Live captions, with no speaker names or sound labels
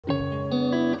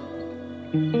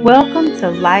Welcome to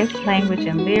Life, Language,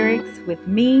 and Lyrics with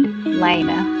me,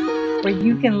 Laina, where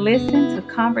you can listen to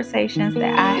conversations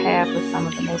that I have with some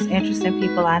of the most interesting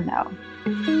people I know.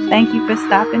 Thank you for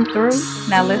stopping through.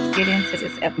 Now let's get into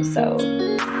this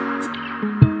episode.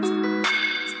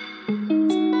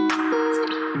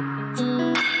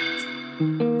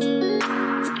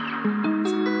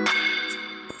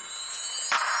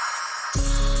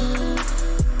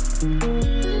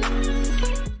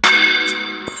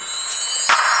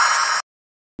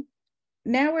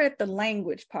 Now we're at the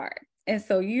language part. And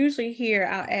so usually here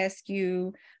I'll ask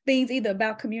you things either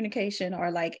about communication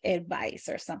or like advice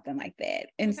or something like that.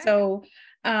 And so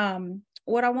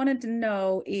what I wanted to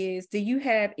know is, do you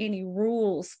have any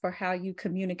rules for how you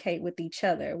communicate with each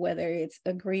other, whether it's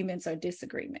agreements or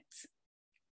disagreements?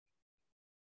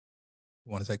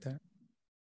 You want to take that?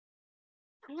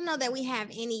 I don't know that we have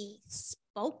any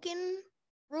spoken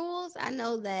rules. I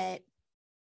know that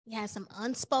we have some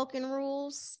unspoken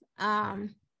rules.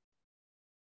 I'm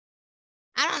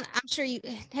sure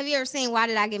have you ever seen Why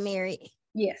Did I Get Married?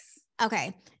 Yes.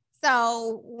 Okay.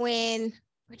 So when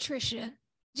Patricia,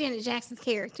 Janet Jackson's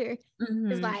character,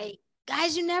 is like,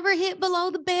 guys, you never hit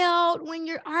below the belt when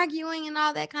you're arguing and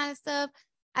all that kind of stuff.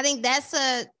 I think that's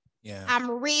I'm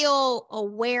real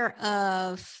aware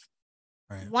of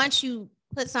once you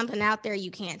put something out there,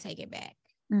 you can't take it back.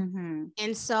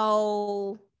 And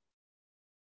so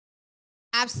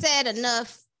I've said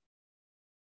enough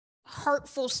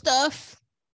hurtful stuff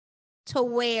to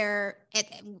where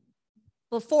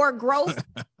before growth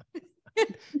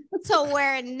to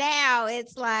where now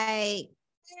it's like,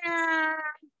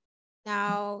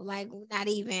 no, like not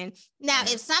even. Now,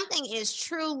 if something is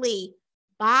truly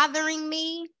bothering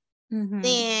me,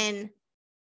 then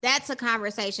that's a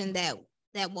conversation that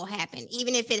will happen,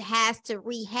 even if it has to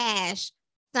rehash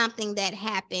something that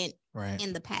happened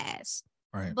in the past.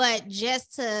 Right. But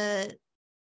just to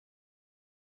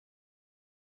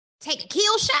take a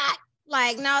kill shot,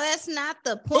 like, no, that's not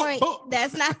the point.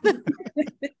 That's not the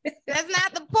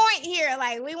point here.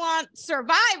 Like, we want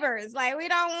survivors. Like, we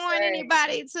don't want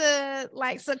anybody to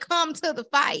like succumb to the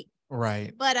fight.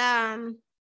 Right. But I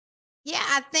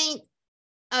think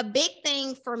a big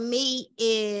thing for me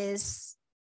is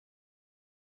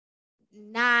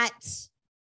not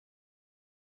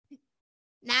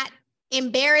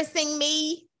embarrassing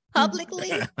me publicly.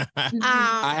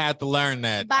 I had to learn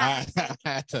that. I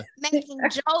had to making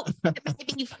jokes that may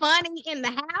be funny in the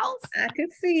house. I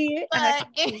could see it.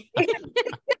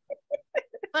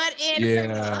 But in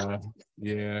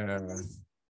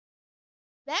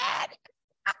that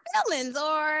feelings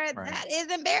or that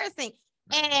is embarrassing.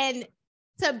 And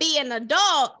to be an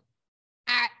adult,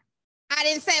 I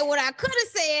didn't say what I could have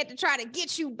said to try to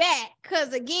get you back,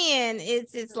 because again,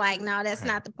 it's like, no, that's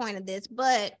not the point of this.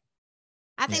 But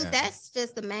I think that's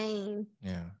just the main.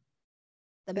 Yeah.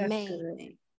 That's main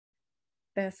thing.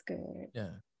 That's good.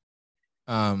 Yeah.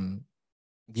 I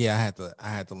had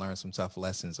to learn some tough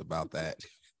lessons about that.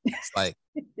 It's like,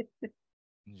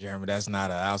 Jeremy, that's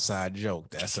not an outside joke.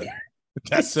 That's an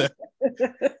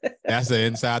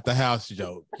inside the house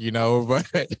joke,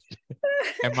 but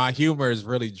and my humor is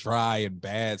really dry and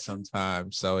bad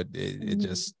sometimes, so it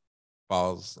just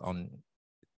falls on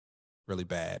really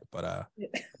bad. But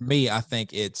me, I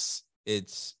think it's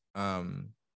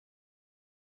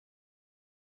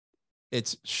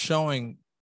showing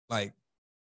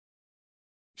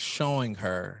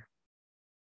her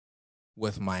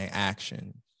with my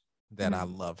action that I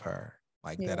love her,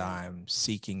 that I'm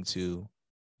seeking to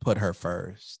put her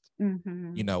first.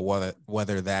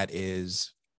 Whether that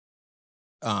is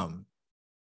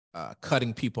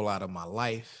cutting people out of my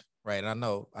life, right? I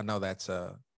know that's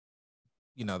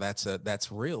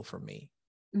that's real for me,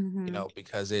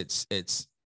 because it's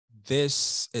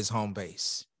this is home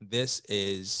base. This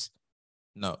is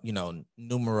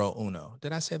numero uno.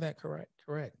 Did I say that correct?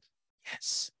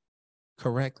 Yes.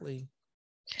 Correctly.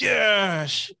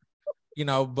 Yes.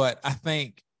 But I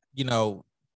think,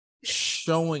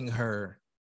 showing her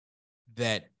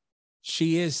that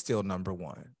she is still number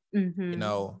one,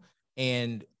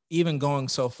 and even going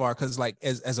so far, because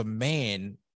as a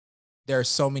man, there are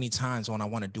so many times when I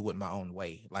want to do it my own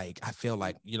way. Like, I feel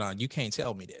like, you can't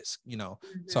tell me this,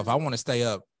 So if I want to stay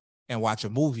up and watch a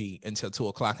movie until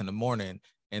 2:00 in the morning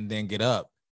and then get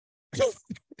up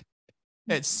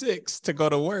at 6 to go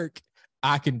to work,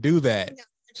 I can do that. No,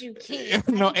 you can't.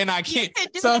 No, and I can't.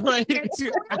 So I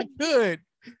could,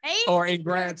 or in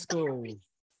grad school,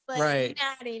 right?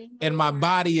 And my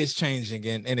body is changing,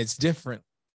 and it's different,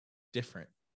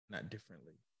 not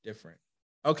differently, different.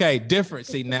 Okay, different.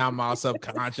 See, now I'm all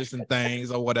subconscious and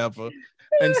things or whatever.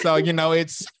 And so,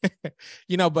 it's,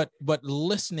 but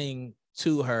listening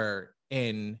to her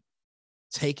and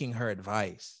taking her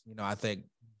advice, I think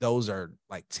those are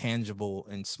like tangible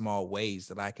and small ways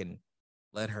that I can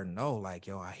let her know, like,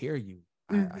 yo, I hear you.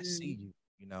 I see you,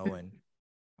 and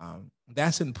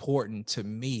that's important to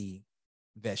me,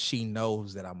 that she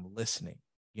knows that I'm listening,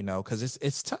 because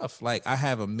it's tough. Like, I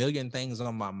have a million things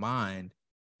on my mind,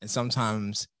 and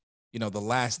sometimes, the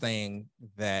last thing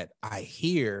that I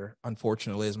hear,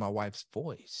 unfortunately, is my wife's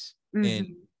voice.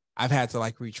 And I've had to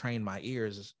like retrain my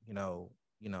ears,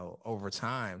 over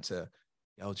time to,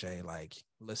 yo, Jay, like,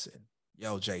 listen,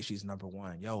 yo, Jay, she's number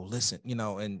one. Yo, listen,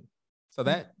 and so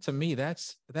that, to me,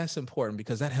 that's important,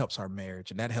 because that helps our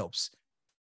marriage, and that helps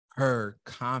her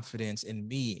confidence in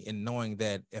me, in knowing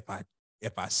that if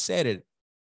I said it,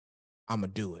 I'm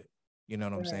gonna do it. You know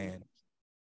what I'm saying?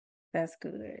 That's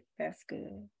good. That's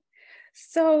good.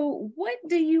 So what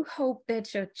do you hope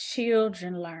that your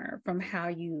children learn from how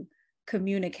you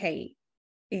communicate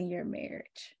in your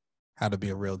marriage? How to be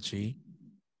a real G.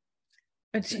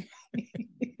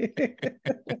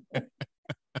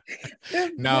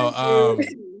 No,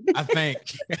 I think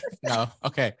no.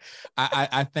 Okay,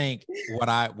 I think what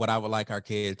I would like our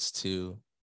kids to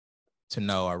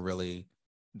know are really,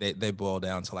 they boil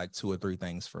down to like 2 or 3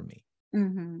 things for me.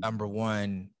 Number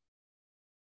one,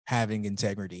 having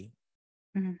integrity.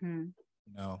 And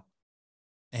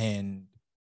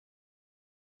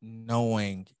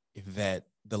knowing that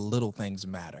the little things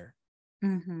matter.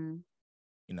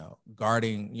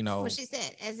 Guarding. What she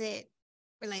said, as it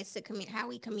relates to how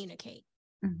we communicate.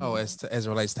 Oh, as it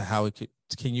relates to how we could.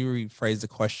 Can you rephrase the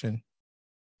question?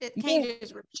 Can you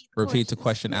just repeat the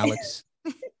question, Alex?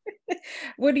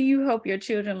 What do you hope your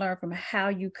children learn from how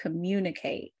you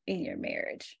communicate in your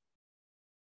marriage?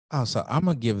 Oh, so I'm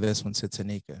gonna give this one to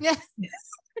Tenika. Yeah.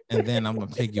 And then I'm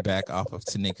gonna piggyback off of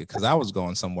Tenika, because I was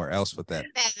going somewhere else with that.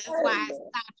 That's why I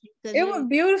stopped you. It was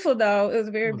beautiful, though. It was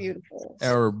very beautiful.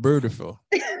 They were beautiful.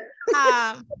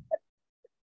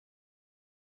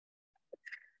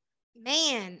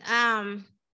 Man,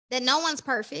 that no one's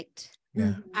perfect.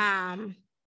 Yeah.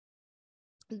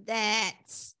 That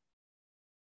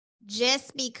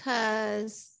just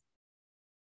because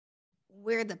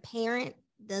we're the parent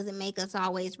doesn't make us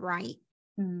always right.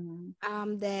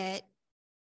 That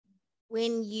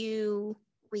when you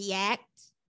react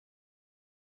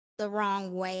the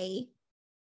wrong way,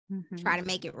 try to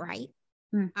make it right.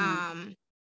 And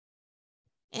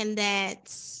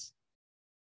that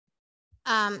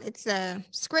it's a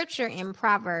scripture in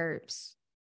Proverbs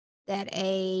that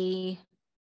a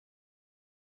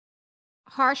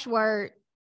harsh word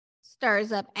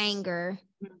stirs up anger,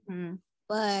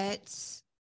 but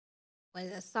when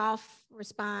a soft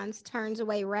response turns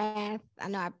away wrath. I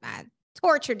know I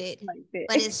tortured it,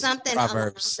 but it's something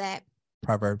Proverbs. along that.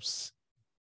 Proverbs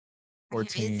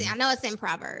 14. I know it's in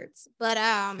Proverbs, but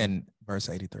and verse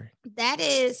 83. That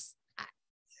is.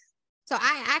 So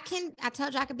I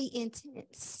told you I could be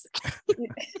intense.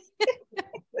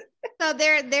 So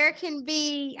there can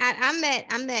be. I'm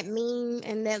that meme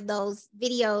and those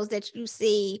videos that you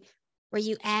see where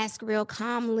you ask real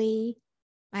calmly,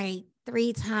 like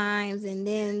 3 times, and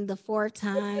then the 4th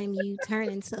time you turn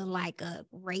into like a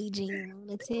raging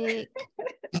lunatic.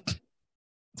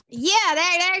 Yeah,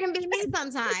 that can be me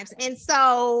sometimes. And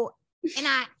so, and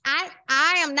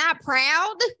I am not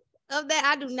proud of that.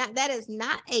 I do not. That is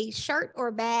not a shirt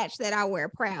or badge that I wear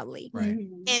proudly. Right.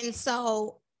 And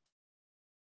so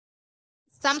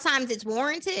sometimes it's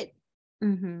warranted, but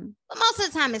most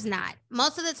of the time it's not.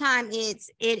 Most of the time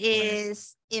it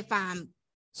is if I'm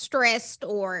stressed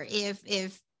or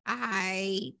if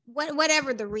I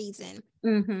whatever the reason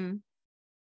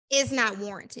is not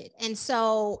warranted. And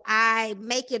so I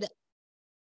make it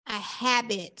a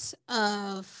habit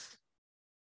of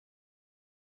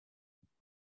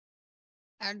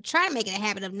I try to make it a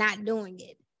habit of not doing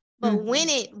it. But when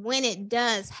it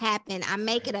does happen, I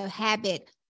make it a habit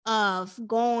of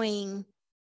going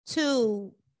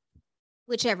to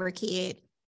whichever kid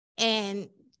and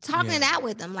talking it out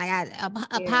with them, like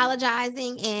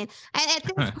apologizing, and at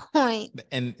this point,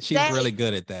 and she's really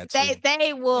good at that.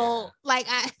 They will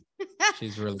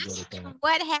she's really good at that.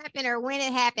 What happened or when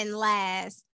it happened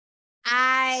last,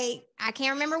 I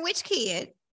can't remember which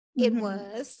kid it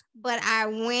was, but I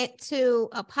went to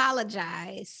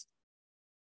apologize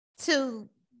to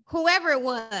whoever it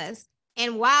was,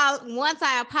 and once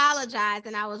I apologized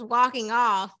and I was walking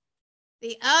off,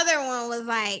 the other one was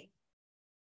like,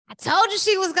 I told you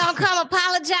she was going to come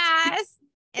apologize.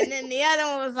 And then the other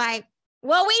one was like,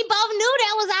 well, we both knew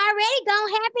that was already going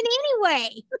to happen anyway.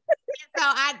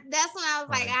 That's when I was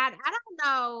like, I don't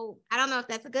know. I don't know if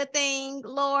that's a good thing,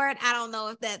 Lord. I don't know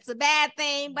if that's a bad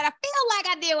thing, but I feel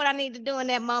like I did what I need to do in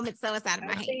that moment. So it's out of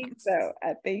my hands.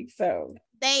 I think so.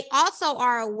 They also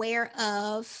are aware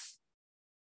of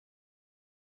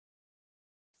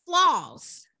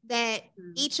flaws that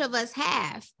each of us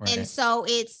have. Right. And so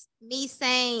it's me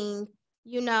saying,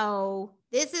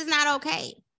 this is not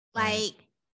okay. Like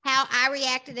how I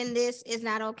reacted in this is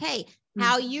not okay.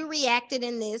 How you reacted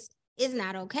in this is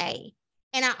not okay.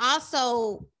 And I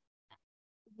also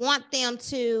want them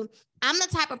to, I'm the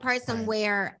type of person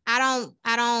where I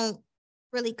don't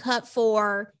really cut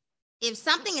for, if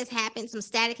something has happened, some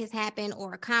static has happened,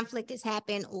 or a conflict has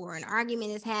happened, or an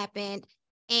argument has happened,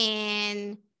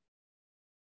 and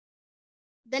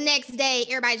the next day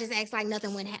everybody just acts like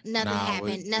nothing happened.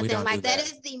 That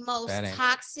is the most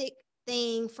toxic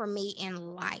thing for me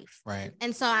in life. Right.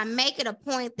 And so I make it a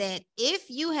point that if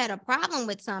you had a problem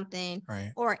with something,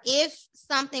 or if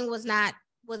something was not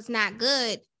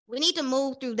good, we need to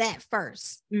move through that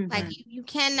first. Like you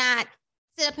cannot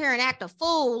sit up here and act a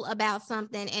fool about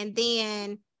something and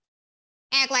then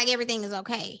act like everything is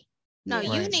okay. No,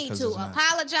 you need to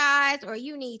apologize, or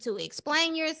you need to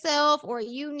explain yourself, or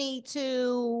you need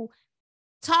to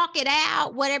talk it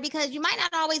out, whatever, because you might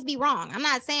not always be wrong. I'm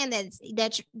not saying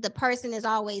that the person is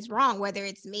always wrong, whether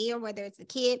it's me or whether it's the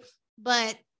kid,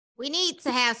 but we need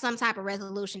to have some type of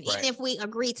resolution, even if we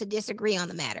agree to disagree on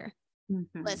the matter.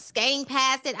 But skating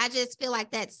past it, I just feel like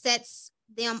that sets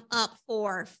them up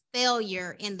for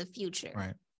failure in the future.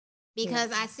 Right.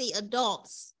 Because I see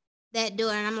adults that do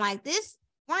it, and I'm like, this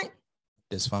weren't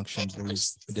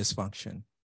dysfunction.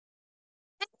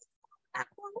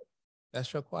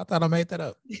 That's your quote. I thought I made that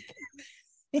up.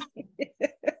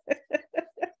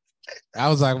 I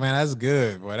was like, man, that's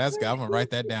good. Boy, that's good. I'm gonna write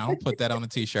that down. I'll put that on a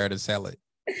t-shirt and sell it.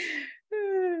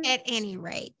 At any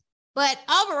rate. But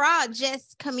overall,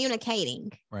 just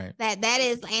communicating. Right. That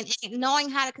is, and knowing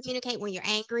how to communicate when you're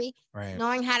angry. Right.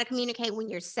 Knowing how to communicate when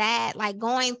you're sad, like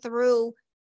going through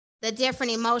the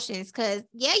different emotions. Because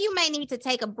you may need to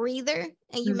take a breather,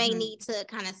 and you may need to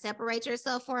kind of separate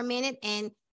yourself for a minute,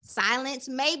 and silence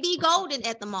may be golden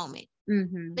at the moment,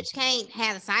 but you can't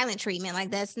have a silent treatment.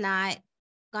 Like that's not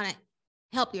gonna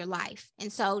help your life.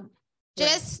 And so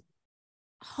just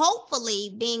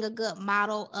hopefully being a good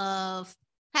model of,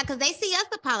 because they see us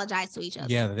apologize to each other.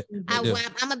 Yeah,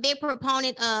 I'm a big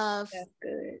proponent of,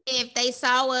 if they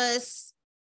saw us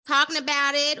talking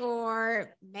about it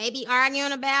or maybe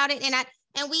arguing about it,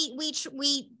 and we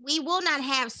will not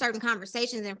have certain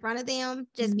conversations in front of them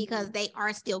just because they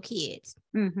are still kids.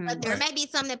 But there may be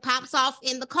something that pops off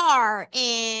in the car,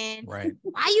 and why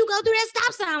you go through that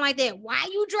stop sign like that? Why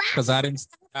you drive? Because I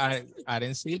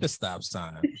didn't see the stop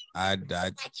sign. I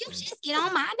like, you just get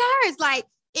on my nerves. Like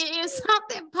if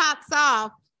something pops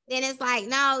off, then it's like,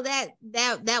 no,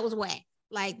 that was whack.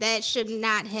 Like that should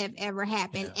not have ever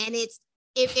happened. Yeah. And it's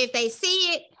if they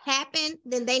see it happen,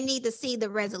 then they need to see the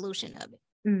resolution of it.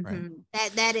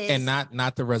 That is, and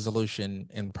not the resolution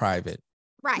in private,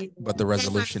 right? But the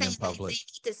resolution in public. They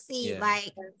need to see,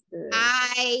 like,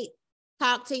 I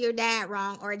talked to your dad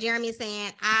wrong, or Jeremy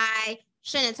saying I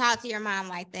shouldn't talk to your mom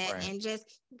like that, and just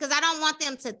because I don't want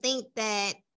them to think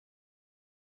that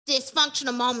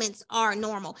dysfunctional moments are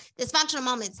normal. Dysfunctional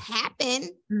moments happen.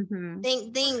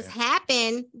 Things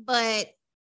happen, but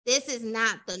this is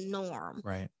not the norm.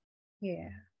 Right. Yeah.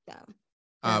 So.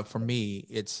 For me,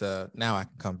 it's now I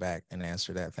can come back and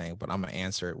answer that thing, but I'm gonna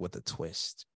answer it with a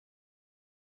twist.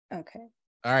 Okay.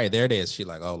 All right, there it is. She's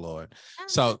like, oh Lord.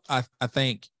 So I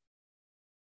think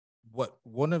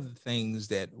one of the things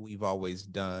that we've always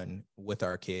done with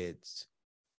our kids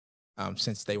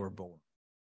since they were born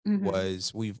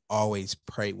was we've always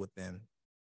prayed with them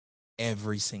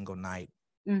every single night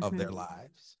of their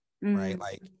lives. Right.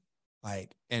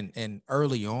 Like and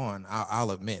early on,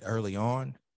 I'll admit early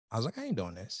on, I was like, I ain't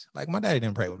doing this. Like, my daddy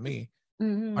didn't pray with me.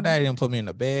 My daddy didn't put me in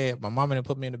the bed. My mama didn't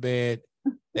put me in the bed.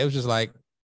 It was just like,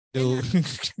 dude,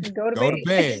 go to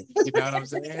bed. You know what I'm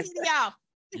saying?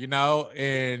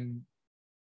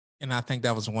 And I think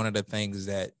that was one of the things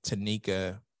that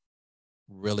Tenika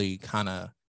really kind of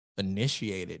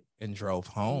initiated and drove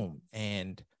home.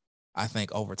 And I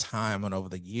think over time and over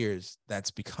the years,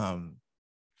 that's become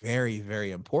very,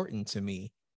 very important to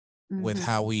me. With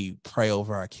how we pray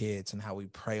over our kids and how we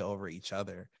pray over each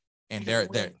other, and and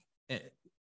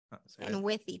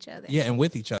with each other. Yeah, and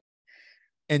with each other.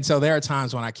 And so there are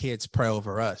times when our kids pray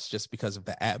over us just because of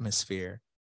the atmosphere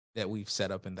that we've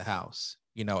set up in the house,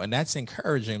 and that's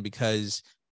encouraging because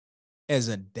as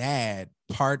a dad,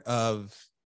 part of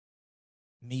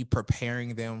me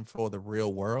preparing them for the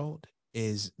real world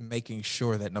is making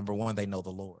sure that number one, they know the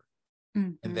Lord,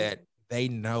 and that they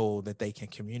know that they can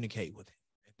communicate with him,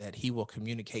 and that he will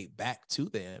communicate back to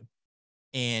them.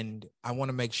 And I want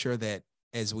to make sure that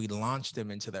as we launch them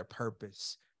into their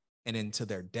purpose and into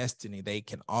their destiny, they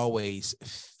can always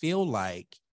feel like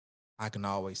I can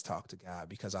always talk to God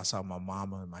because I saw my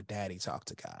mama and my daddy talk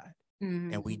to God,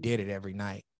 and we did it every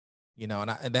night, you know,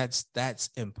 and that's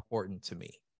important to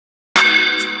me.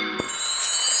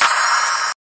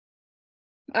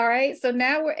 All right, so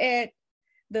now we're at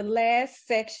the last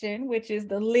section, which is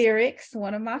the lyrics,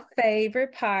 one of my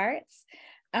favorite parts.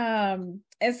 And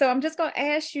so I'm just going to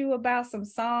ask you about some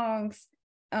songs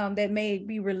that may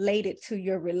be related to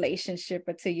your relationship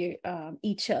or to your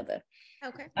each other.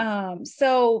 Okay.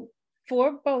 So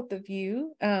for both of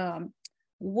you,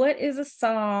 what is a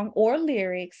song or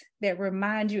lyrics that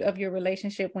remind you of your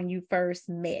relationship when you first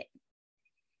met?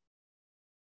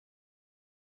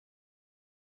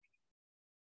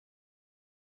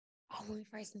 Oh, when we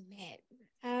first met.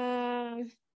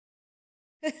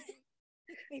 Let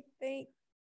me think.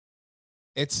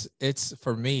 It's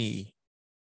for me,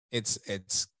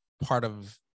 it's part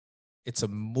of, it's a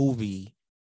movie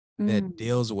that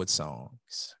deals with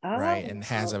songs, right? And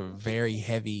has a very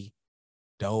heavy,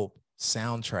 dope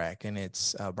soundtrack, and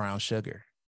it's Brown Sugar.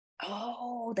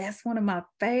 Oh, that's one of my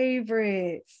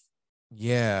favorites.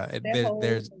 Yeah,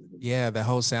 there's the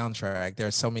whole soundtrack.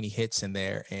 There's so many hits in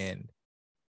there, and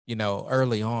you know,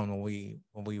 early on when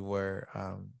we were,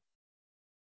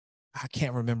 I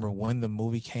can't remember when the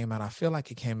movie came out. I feel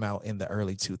like it came out in the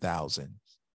early 2000s.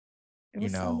 It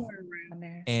was somewhere around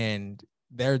there. And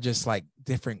they're just like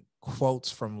different quotes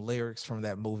from lyrics from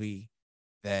that movie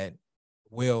that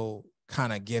will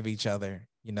kind of give each other,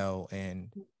 you know,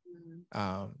 and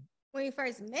when you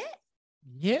first met?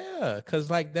 Yeah, because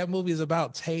like that movie is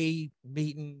about Tay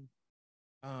meeting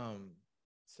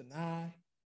Sanaa.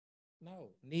 No,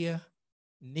 Nia.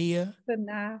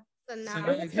 Sanaa.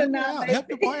 Help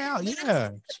me point out. Yeah.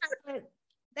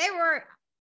 They were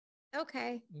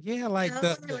okay. Yeah, like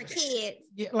they were kids.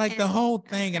 Yeah, like the whole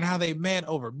thing and how they met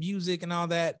over music and all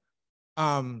that.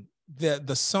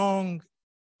 The song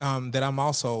that I'm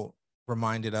also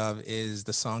reminded of is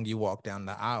the song You Walk Down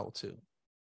the Aisle to.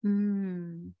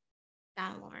 Donald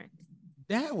Lawrence.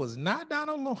 That was not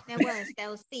Donald Lawrence.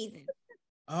 That was Season.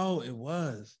 Oh, it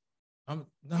was. No.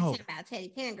 Talking about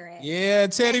Teddy Pendergrass. Yeah,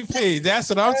 Teddy P. That's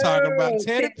what I'm talking about.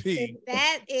 Teddy P.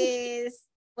 That is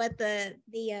what the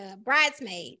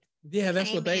Bridesmaid. Yeah,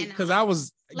 that's what they. Because I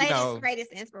was, you know,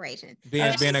 greatest inspiration.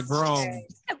 Being a grown.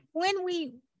 When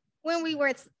we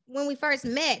first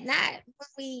met,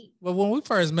 Well, when we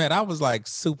first met, I was like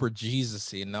super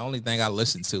Jesus-y, and the only thing I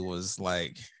listened to was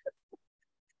like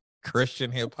Christian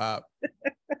hip hop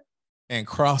and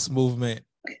cross movement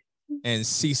and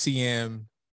CCM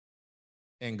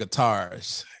and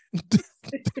guitars.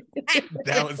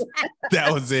 that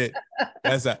was it.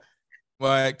 That's a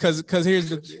well, because here's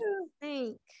the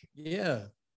thing. Yeah.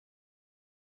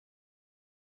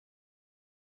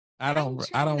 I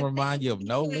don't remind you of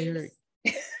no lyric.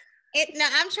 No,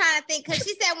 I'm trying to think because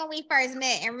she said when we first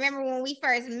met, and remember when we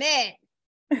first met,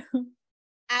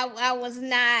 I was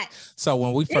not. So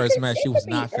when we first met, she was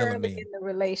not feeling me in the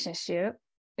relationship.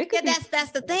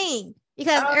 That's the thing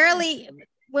because early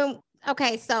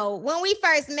so when we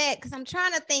first met, because I'm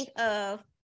trying to think of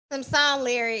some song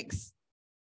lyrics,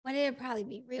 but it'd probably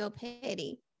be real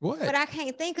petty. What? But I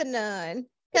can't think of none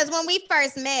because when we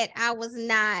first met, I was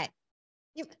not.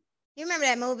 You remember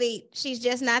that movie? She's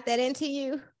just not that into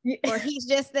you, or he's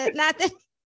just not that.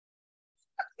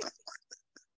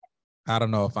 I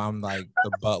don't know if I'm like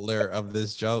the butler of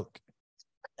this joke.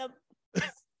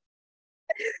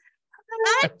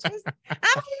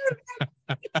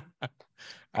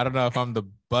 I don't know if I'm the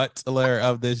butler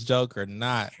of this joke or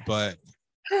not, but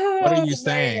what are you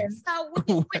saying? So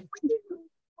when we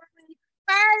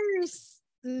first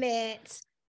met,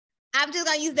 I'm just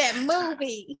gonna use that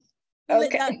movie.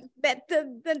 Okay.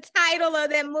 The title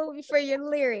of that movie for your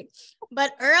lyric.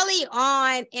 But early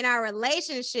on in our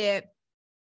relationship,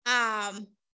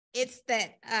 it's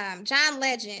that John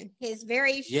Legend, his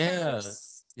very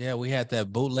first. Yeah, we had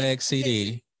that bootleg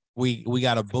CD. We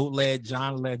got a bootleg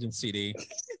John Legend CD.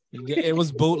 It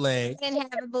was bootleg. Didn't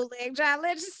have a bootleg John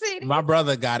Legend CD. My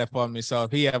brother got it for me, so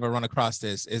if he ever run across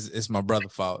this, it's my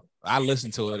brother's fault. I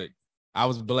listened to it. I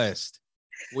was blessed.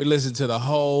 We listened to the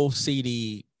whole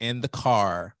CD in the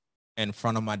car in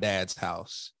front of my dad's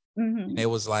house. And it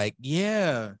was like,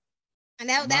 yeah. And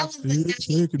that was the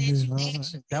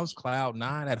night that was Cloud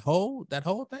 9. That whole thing.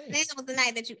 That was the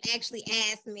night that you actually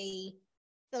asked me,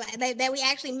 so that we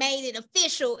actually made it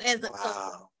official as a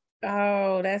couple.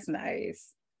 Oh, that's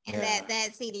nice. And that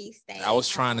CD stayed. I was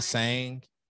trying to sing.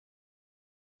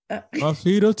 My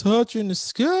feet are touching the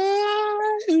sky.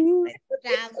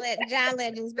 John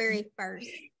Legend's very first.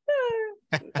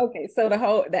 Okay, so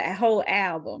that whole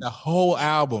album. The whole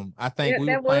album. I think we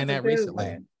were playing that recently.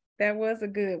 One. That was a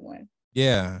good one.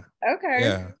 Yeah. Okay.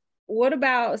 Yeah. What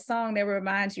about a song that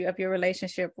reminds you of your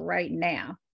relationship right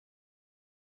now?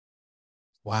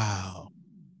 Wow.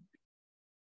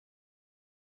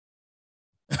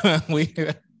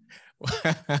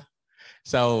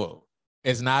 So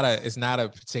it's not a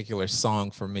particular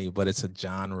song for me, but it's a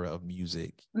genre of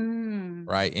music.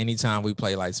 Right. Anytime we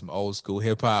play like some old school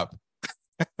hip hop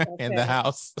in the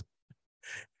house,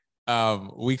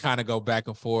 we kind of go back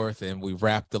and forth and we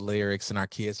rap the lyrics, and our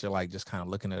kids are like just kind of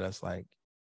looking at us like,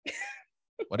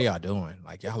 what are y'all doing?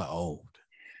 Like, y'all are old.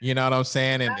 You know what I'm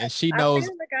saying? And she knows. I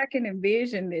feel like I can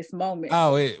envision this moment.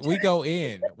 Oh, we go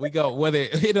in. We go, whether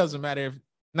it doesn't matter if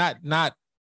not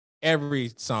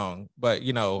every song, but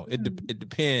you know, it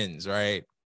depends, right?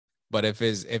 But if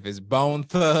it's Bone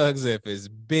Thugs, if it's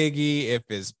Biggie, if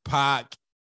it's Pac,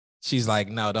 she's like,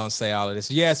 no, don't say all of this.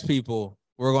 Yes, people,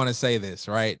 we're going to say this,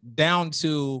 right? Down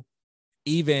to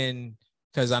even,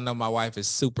 because I know my wife is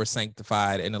super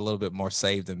sanctified and a little bit more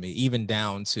saved than me, even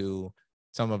down to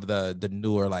some of the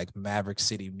newer like Maverick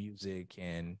City music.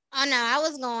 And oh no, I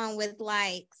was going with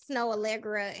like Snow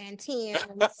Allegra and Tim's.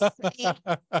 The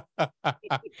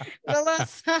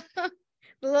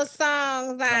little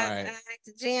songs I like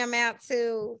to jam out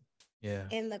to. Yeah,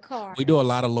 in the car. We do a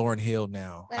lot of Lauryn Hill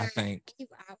now. But I think we've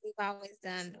always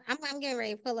done. I'm getting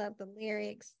ready to pull up the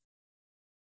lyrics.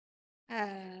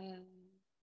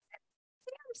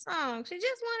 Song. She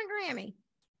just won a Grammy.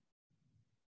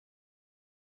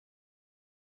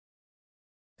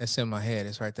 It's in my head.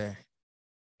 It's right there.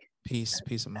 Peace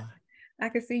of mind. I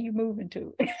can see you moving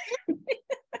to it.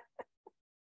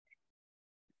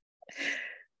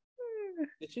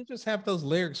 Did you just have those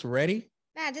lyrics ready?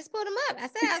 Nah, I just pulled them up. I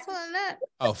said I was pulling them up.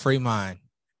 Oh, Free Mind.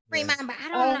 Free Mind, but I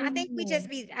don't know. I think we just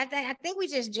I think we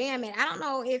just jam it. I don't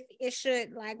know if it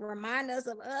should like remind us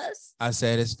of us. I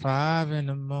said it's 5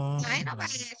 a.m. I ain't nobody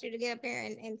asked you to get up here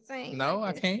and sing. No,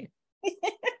 like I can't.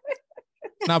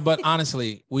 No, but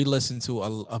honestly, we listen to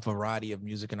a variety of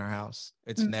music in our house.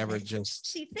 It's never just.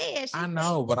 She said. I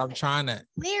know, but I'm trying to.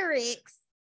 Lyrics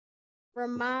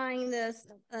remind us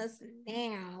of us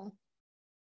now.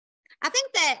 I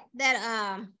think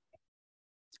that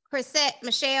Chrisette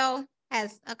Michele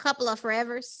has a couple of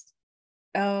forevers.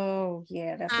 Oh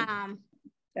yeah,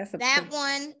 that's that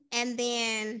one, and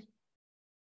then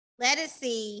Let It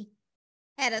See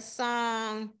had a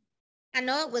song. I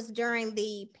know it was during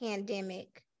the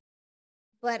pandemic,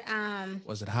 but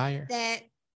was it Higher?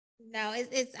 No,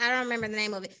 it's I don't remember the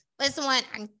name of it, but it's the one.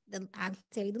 I'll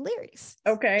tell you the lyrics.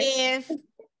 Okay.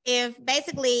 If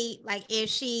basically like if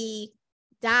she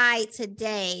died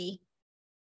today,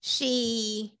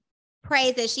 she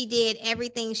prays that she did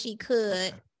everything she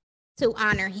could to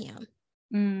honor him.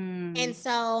 And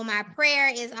so my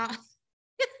prayer is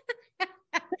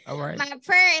all right. My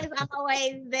prayer is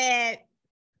always that,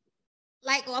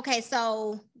 like, okay,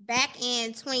 so back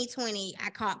in 2020, I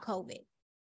caught COVID.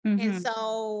 And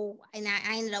so, and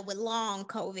I ended up with long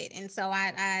COVID. And so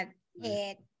I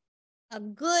had a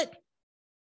good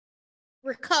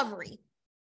recovery.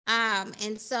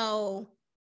 And so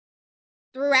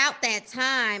throughout that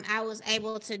time, I was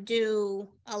able to do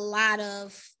a lot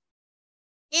of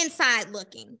inside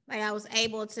looking. Like I was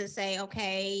able to say,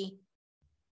 okay,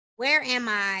 where am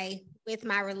I with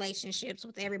my relationships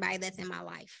with everybody that's in my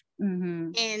life?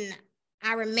 And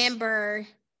I remember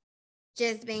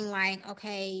just being like,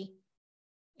 okay,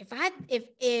 if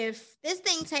this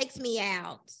thing takes me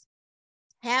out,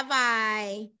 have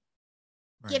I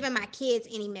given my kids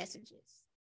any messages?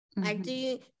 Like, do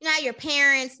you know how your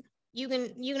parents, you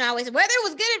can always, whether it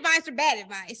was good advice or bad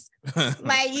advice,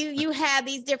 like you have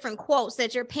these different quotes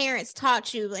that your parents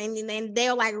taught you, and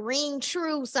they'll like ring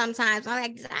true sometimes. I'm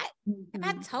like, have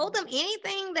I told them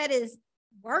anything that is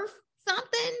worth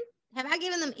something? Have I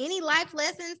given them any life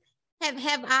lessons? Have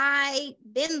I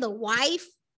been the wife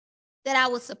that I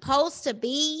was supposed to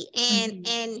be? And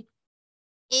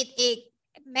it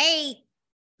made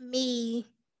me,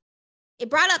 it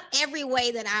brought up every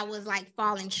way that I was like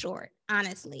falling short,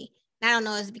 honestly. I don't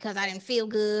know if it's because I didn't feel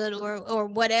good or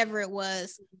whatever it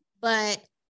was, but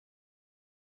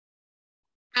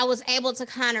I was able to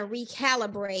kind of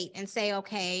recalibrate and say,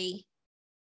 okay,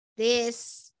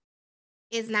 this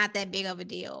is not that big of a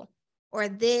deal. Or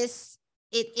this,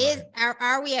 it is,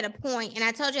 are we at a point? And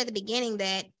I told you at the beginning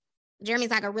that Jeremy's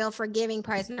like a real forgiving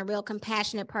person, a real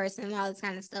compassionate person and all this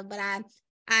kind of stuff, but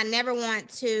I never want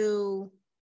to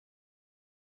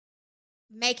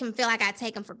make him feel like I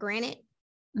take him for granted.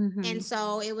 And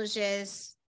so it was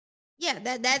just, yeah,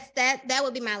 that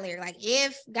would be my lyric. Like,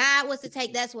 if God was to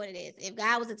take, that's what it is. If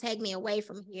God was to take me away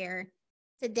from here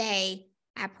today,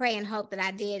 I pray and hope that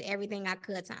I did everything I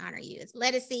could to honor you. It's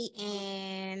Lettucey,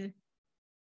 and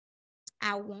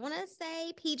I want to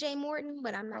say PJ Morton,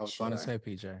 but I'm not sure. I was going to say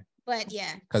PJ. But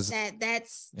yeah,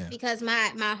 that's because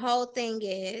my whole thing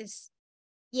is,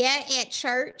 at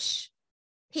church,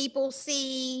 people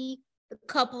see the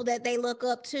couple that they look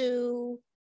up to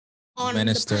on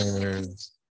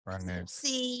ministers, right.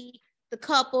 See the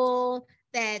couple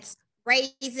that's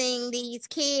raising these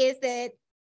kids that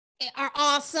are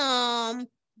awesome,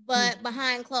 but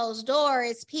behind closed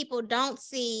doors, people don't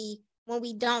see when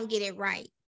we don't get it right.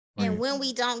 And when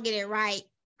we don't get it right,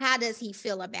 how does he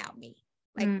feel about me?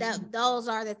 Like those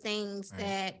are the things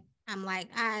that I'm like,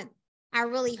 I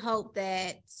really hope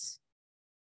that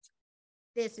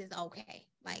this is okay.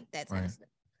 Like that's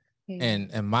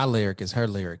and my lyric is her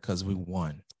lyric because we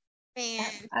won. Man,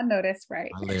 I know that's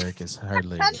right. My lyric is her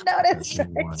lyric. I know that's right.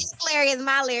 His lyric is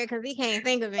my lyric because he can't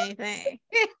think of anything.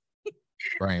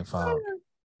 Brain fog.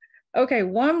 Okay,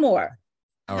 one more.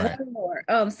 All right. One more.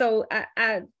 So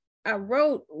I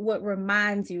wrote what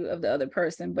reminds you of the other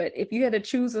person, but if you had to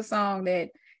choose a song that,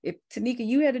 if Tenika,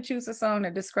 you had to choose a song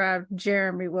that described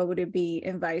Jeremy, what would it be,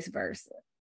 and vice versa?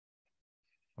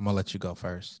 I'm gonna let you go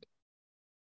first.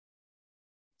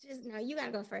 No, you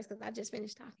gotta go first because I just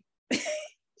finished talking.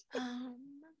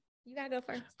 You gotta go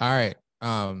first. All right.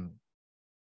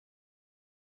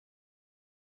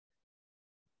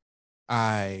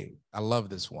 I love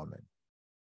this woman,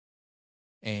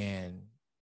 and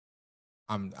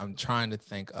I'm trying to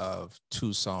think of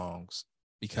two songs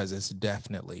because it's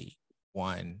definitely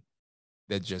one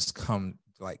that just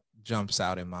jumps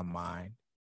out in my mind,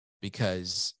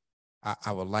 because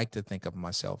I would like to think of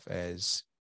myself as,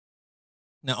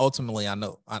 now ultimately I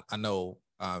know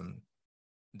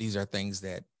these are things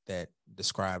that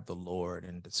describe the Lord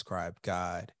and describe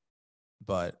God,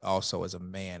 but also as a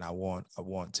man, I want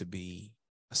to be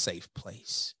a safe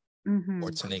place for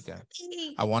Tenika.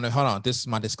 I want to, hold on, this is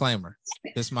my disclaimer.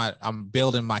 I'm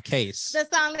building my case. The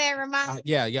song that reminds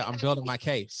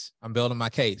I'm building my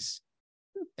case.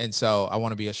 And so I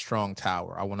want to be a strong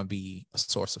tower. I want to be a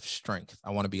source of strength.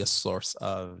 I want to be a source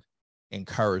of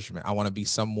encouragement. I want to be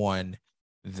someone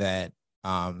that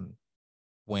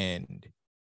when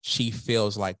she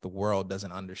feels like the world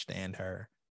doesn't understand her,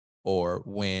 or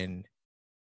when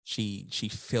she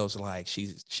feels like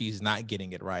she's not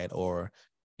getting it right, or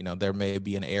there may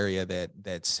be an area that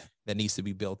needs to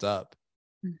be built up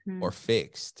or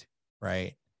fixed,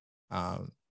 right? I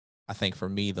think for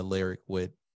me, the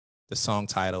song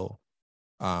title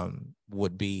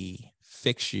would be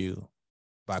 "Fix You"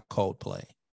 by Coldplay.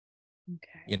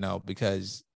 Okay.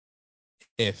 Because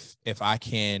if I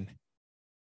can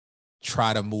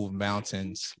try to move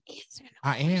mountains,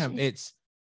 I am. It's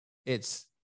the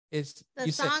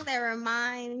song that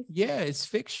reminds. Yeah, it's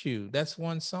 "Fix You." That's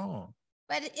one song.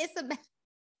 But it's about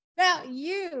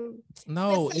you.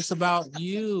 No, it's about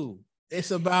you.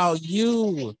 It's about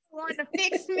you. You want to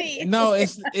fix me. No,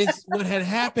 it's what had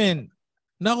happened.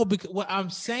 No, because what I'm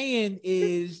saying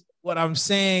is what had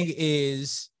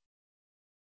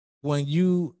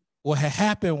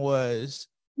happened was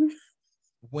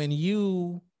when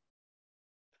you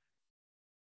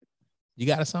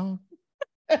got a song?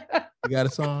 You got a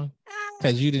song?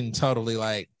 Because you didn't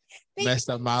totally messed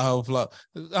up my whole flow.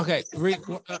 Okay. It's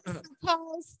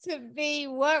supposed to be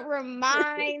what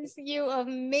reminds you of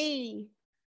me.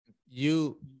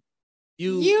 You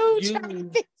of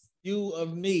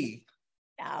me.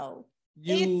 No.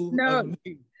 Of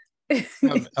me.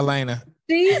 Laina.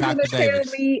 She's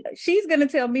gonna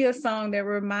tell me a song that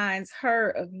reminds her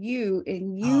of you,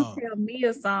 and you tell me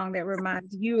a song that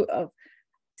reminds you of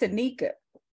Tenika.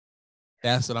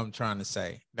 That's what I'm trying to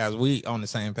say. That's we on the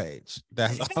same page.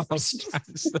 That's all I was trying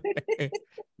to say.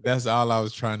 That's all I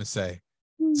was trying to say.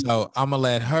 So I'm gonna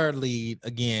let her lead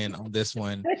again on this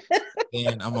one,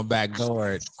 and I'm gonna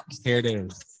backdoor it. Here it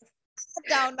is. I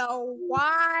don't know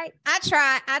why. I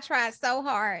tried so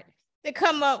hard to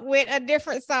come up with a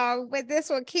different song, but this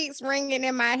one keeps ringing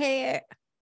in my head,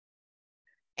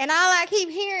 and all I keep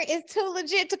hearing is "Too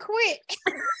Legit to Quit."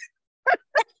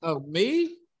 Of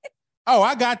me? Oh,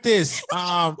 I got this.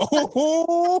 Nah,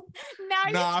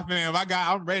 fam.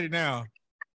 I'm ready now.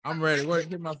 I'm ready. Where's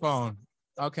my phone?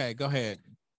 Okay, go ahead.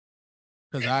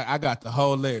 Because I got the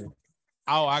whole lyric.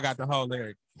 Oh, I got the whole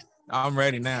lyric. I'm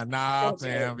ready now. Nah,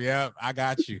 fam. Yep, I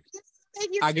got you.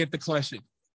 I get the question.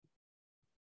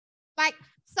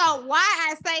 So why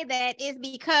I say that is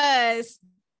because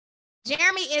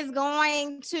Jeremy is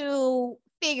going to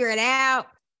figure it out.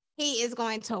 He is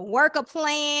going to work a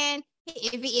plan.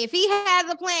 If he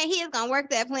has a plan, he is going to work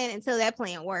that plan until that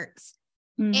plan works.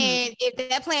 Mm-hmm. And if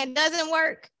that plan doesn't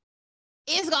work,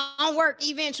 it's going to work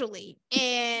eventually.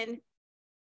 And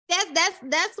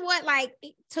that's what, like,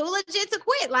 too legit to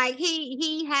quit. Like,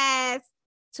 he has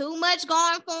too much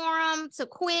going for him to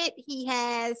quit. He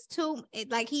has too,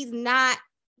 like, he's not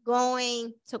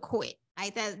going to quit.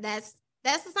 Like, that's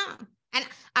the song. And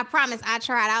I promise I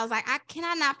tried. I was like, can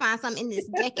I not find something in this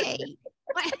decade?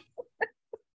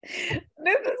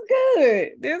 This is good.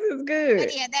 This is good.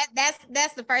 But yeah,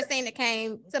 that's the first thing that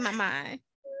came to my mind.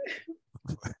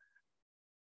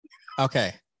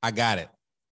 Okay, I got it.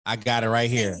 I got it right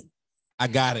here. I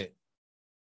got it.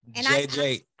 And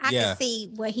JJ, I can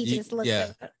see what he just looked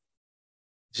at.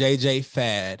 JJ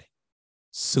Fad,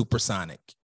 Supersonic.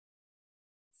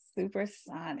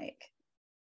 Supersonic.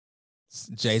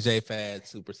 JJ Fad,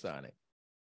 Supersonic.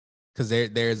 Because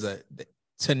there's a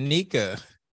Tenika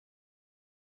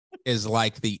is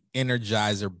like the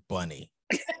Energizer Bunny.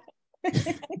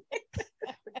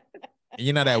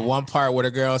 You know that one part where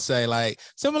the girl say like,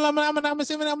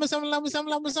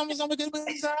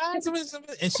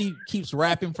 and she keeps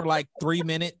rapping for like 3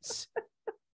 minutes.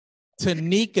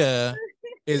 Tenika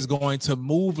is going to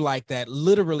move like that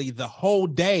literally the whole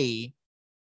day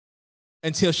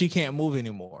until she can't move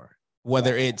anymore.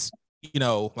 Whether it's, you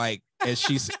know, like as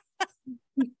she's,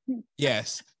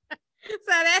 yes.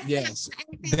 So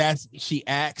that's she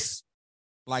acts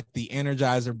like the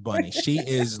Energizer Bunny. She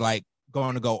is like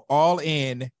going to go all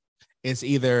in. It's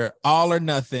either all or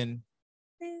nothing.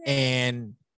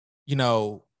 And, you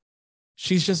know,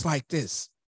 she's just like this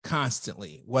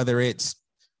constantly, whether it's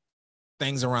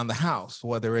things around the house,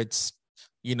 whether it's,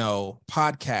 you know,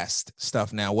 podcast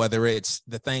stuff now, whether it's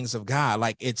the things of God,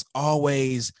 like it's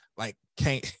always like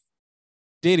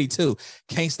Diddy too.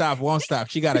 Can't stop, won't stop.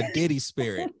 She got a Diddy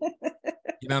spirit.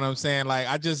 You know what I'm saying? Like,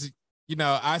 I just, you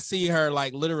know, I see her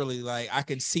like literally, like I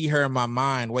can see her in my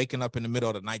mind waking up in the middle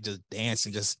of the night, just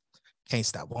dancing, just can't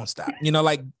stop, won't stop. You know,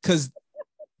 like, cause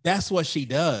that's what she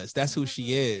does. That's who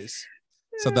she is.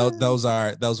 So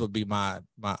those would be my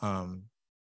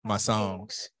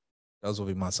songs. Those will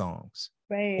be my songs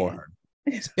for her.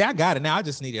 Yeah, I got it now. I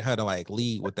just needed her to like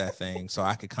lead with that thing so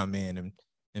I could come in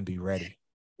and be ready.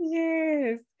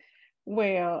 Yes.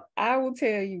 Well, I will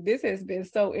tell you, this has been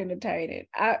so entertaining.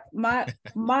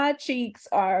 My cheeks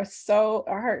are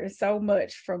hurting so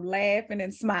much from laughing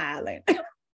and smiling.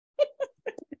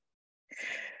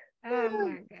 Oh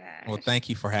my gosh. Well, thank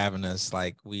you for having us.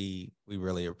 Like we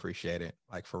really appreciate it.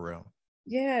 Like for real.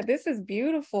 Yeah, this is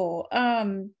beautiful.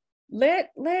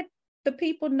 Let the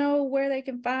people know where they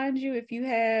can find you if you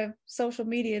have social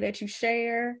media that you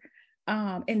share.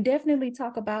 And definitely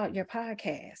talk about your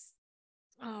podcast.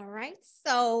 All right.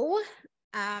 So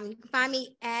you can find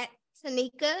me at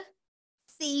Tenika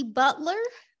C. Butler.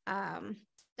 Do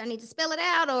I need to spell it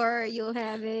out or you'll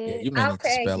have it? Yeah, you may need to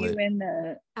spell it. In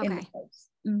the post.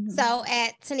 Mm-hmm. So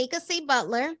at Tenika C.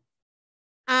 Butler,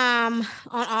 on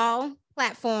all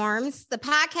platforms. The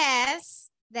podcast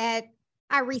that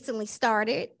I recently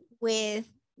started with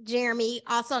Jeremy,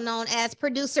 also known as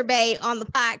Producer Bay on the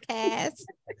podcast.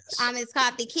 It's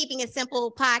called the Keeping It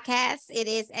Simple podcast. It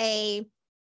is a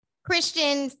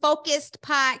Christian-focused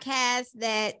podcast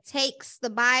that takes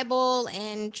the Bible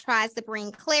and tries to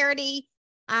bring clarity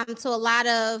to a lot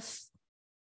of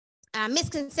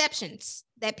misconceptions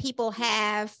that people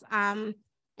have, and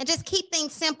just keep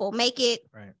things simple, make it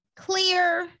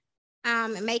clear,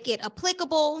 and make it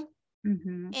applicable.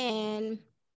 Mm-hmm. And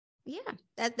yeah,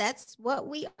 that's what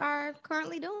we are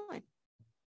currently doing.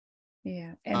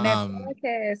 Yeah, and that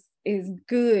podcast is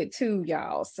good too,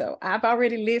 y'all. So I've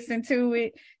already listened to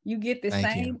it. You get the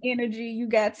same energy you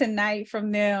got tonight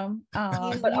from them,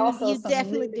 but also you some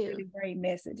definitely really great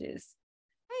messages.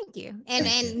 Thank you.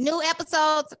 And new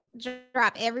episodes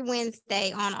drop every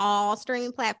Wednesday on all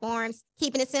streaming platforms.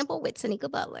 Keeping It Simple with Tenika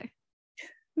Butler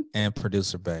and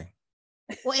Producer Bay.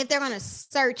 Well, if they're gonna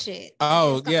search it.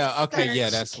 Oh yeah, okay, yeah,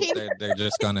 that's what they're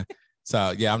just gonna.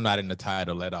 So yeah, I'm not in the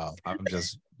title at all. I'm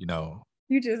just,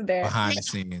 you just there behind the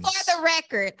scenes. For the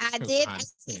record, I did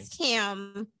ask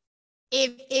him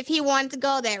if he wanted to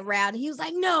go that route. He was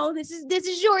like, "No, this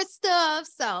is your stuff."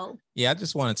 So yeah, I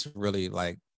just wanted to really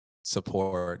like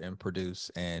support and produce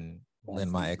and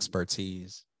lend my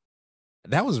expertise.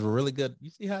 That was really good. You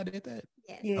see how I did that?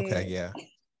 Yes. Yeah. Okay, yeah.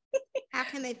 How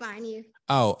can they find you?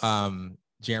 Oh,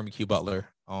 Jeremy Q. Butler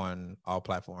on all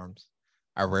platforms.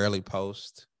 I rarely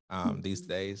post these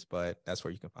days, but that's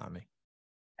where you can find me.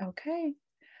 Okay.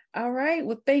 All right.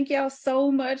 Well, thank y'all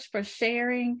so much for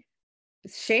sharing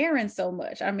sharing so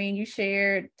much. I mean, you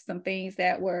shared some things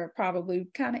that were probably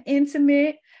kind of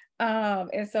intimate.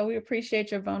 And so we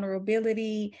appreciate your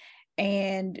vulnerability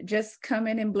and just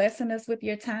coming and blessing us with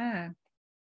your time.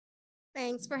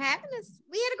 Thanks for having us.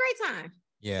 We had a great time.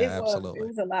 Yeah, absolutely. It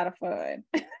was a lot of fun.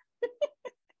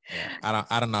 Yeah,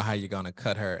 I don't know how you're gonna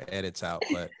cut her edits out,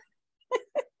 but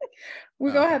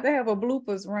we're gonna have to have a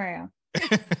bloopers round.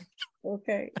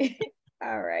 Okay.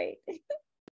 All right.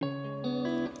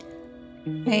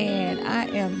 Man, I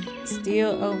am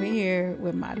still over here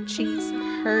with my cheeks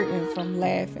hurting from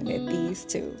laughing at these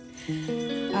two.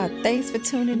 Thanks for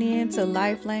tuning in to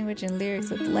Life, Language, and Lyrics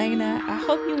with Laina. I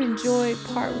hope you enjoyed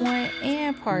part 1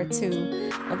 and part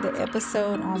 2 of the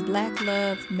episode on Black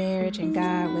love, marriage, and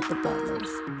God with the Butlers.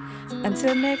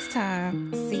 Until next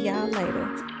time, see y'all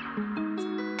later.